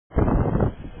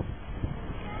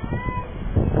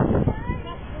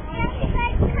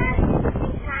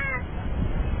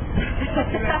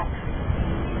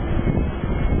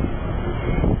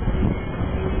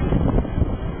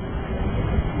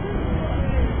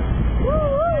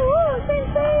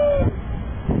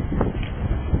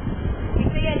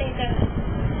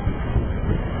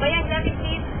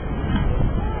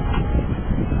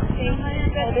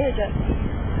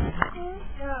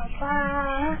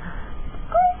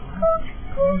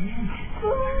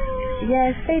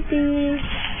Yes, baby.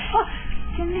 Oh,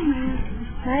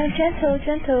 Marianne, gentle,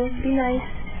 gentle. Be nice.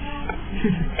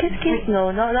 Kiss, kiss.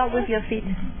 No, not with your feet.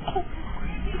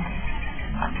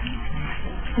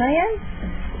 Marianne?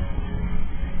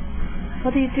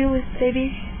 What do you do with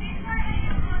baby?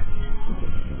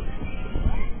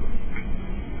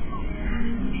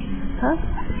 Huh?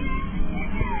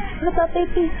 What about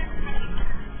baby?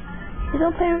 You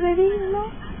don't play with baby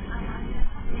anymore?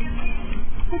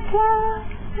 Victoire.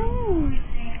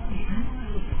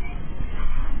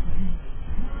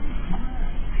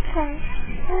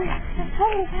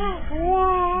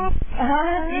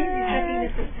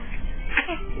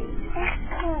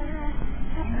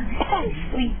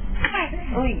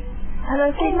 Oui.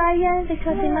 Alors c'est Marianne,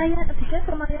 Victoire, c'est Marianne. Be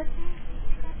careful, Marianne.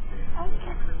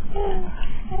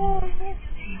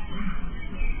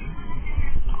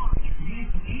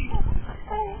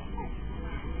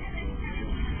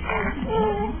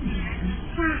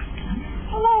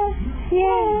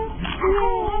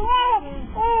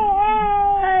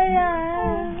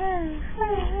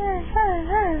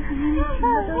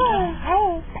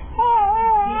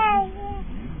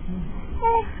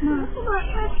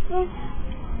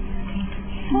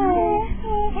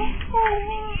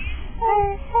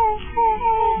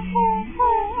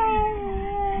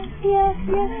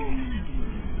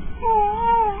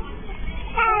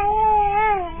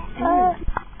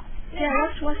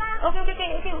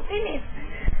 Okay, finish.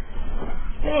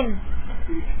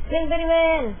 Clean very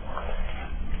well.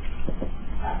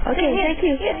 Okay, thank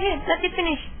you. Here, let it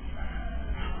finish.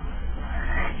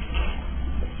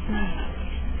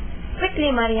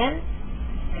 Quickly, Marianne.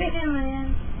 Quickly,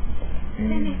 Marianne.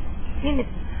 Clean it.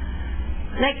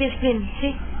 Like this, clean.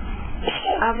 See?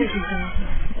 Obviously.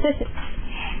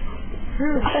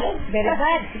 Very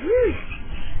bad.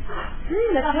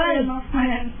 That's right.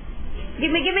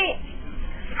 Give me.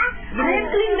 Marianne,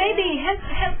 clean baby.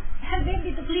 Help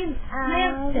baby to clean.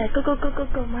 Yeah, go,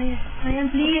 Marianne. Marianne,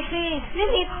 please. Clean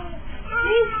it.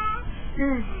 Please.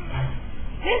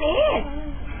 Clean it.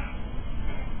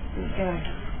 Good girl.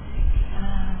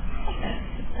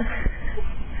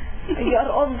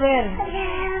 You're over.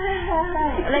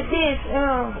 Like this.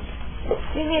 Oh.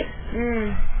 Clean it.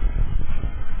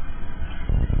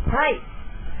 Hi.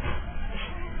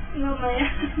 No,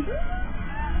 Marianne.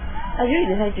 I really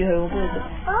decided to hold it.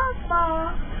 Papa.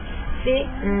 See?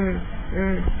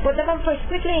 Put the bump first,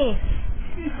 quickly.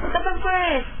 Put the bump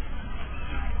first.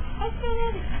 Put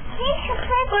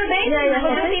baby.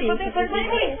 Put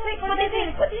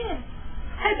it in.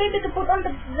 Help baby to put on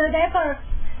the diaper.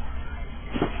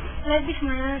 Like this,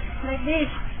 Marianne. Like this.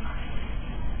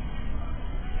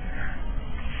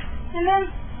 And then.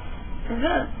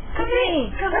 Good. Cover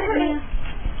me.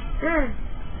 Good.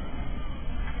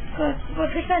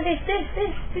 This one,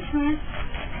 this one.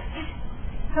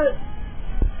 Hold.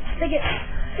 Stick it.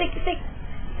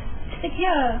 Stick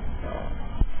here.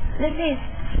 Like this.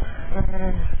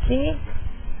 See?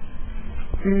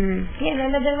 Here,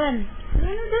 another one.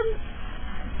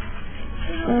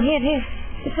 Here.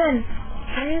 This one.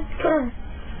 Come.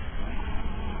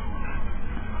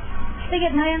 Stick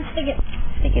it, Marianne. Stick it.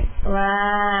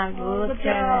 Wow, good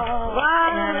job.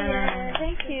 Wow,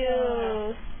 thank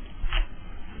you.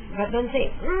 But don't say,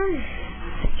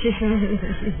 because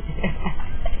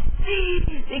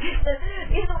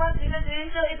it was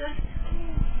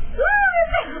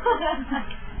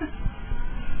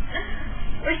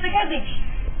where's the cabbage?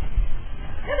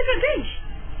 Where's the cabbage?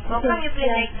 How come you play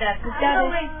like that?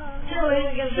 Sure,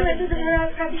 do the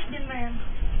rubbish din, Marianne.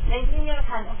 Then clean your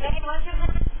hand, okay? Wash your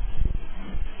hand.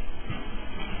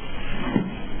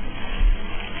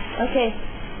 Okay.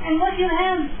 And wash your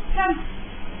hands. Come.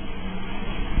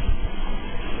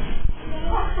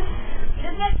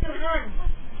 Just wash your hands.